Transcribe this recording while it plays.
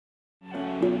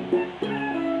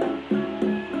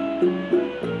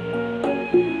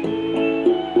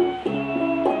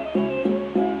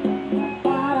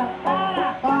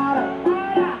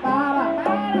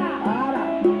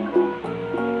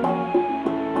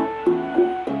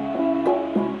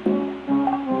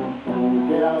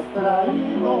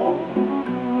Traído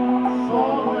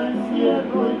solo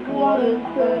encierro y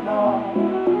cuarentena.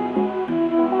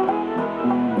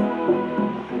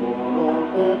 Solo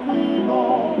te pido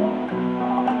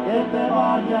que te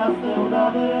vayas de una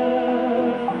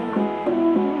vez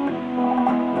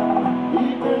y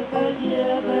que te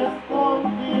lleves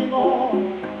contigo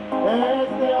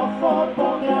este osorno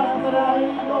que has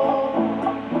traído.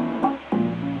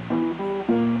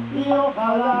 Y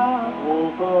ojalá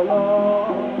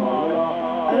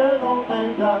que no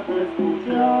tenga que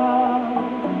escuchar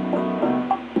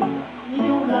ni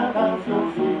una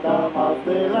cancioncita más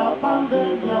de la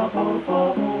pandemia, por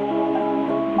favor.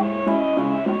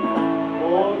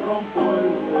 O rompo el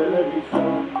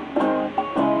televisor.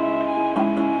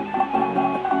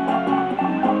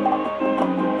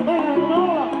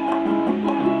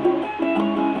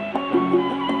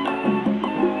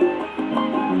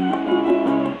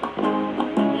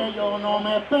 No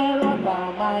me espero hasta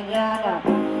mañana,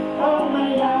 ponme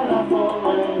ya la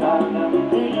soberana.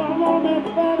 Y yo no me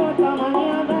espero hasta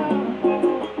mañana,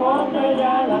 ponme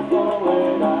ya la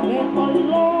soberana. Estoy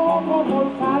loco por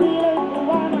salir en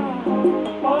Cubana,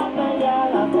 ponme ya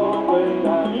la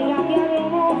soberana. Y la tía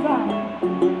hermosa,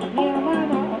 mi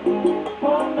hermana,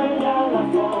 ponme ya la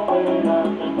soberana.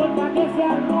 No importa que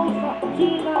sea rusa,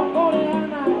 china o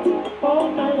coreana,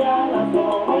 ponme ya la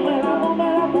soberana.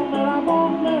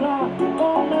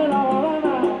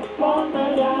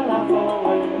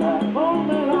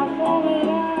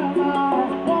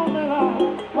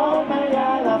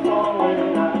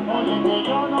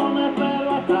 Yo no me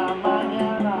espero hasta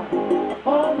mañana,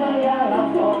 ponme ya la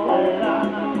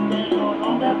soberana. Que yo no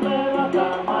me espero hasta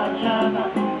mañana,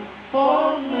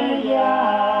 ponme ya,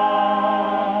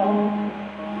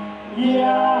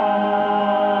 ya.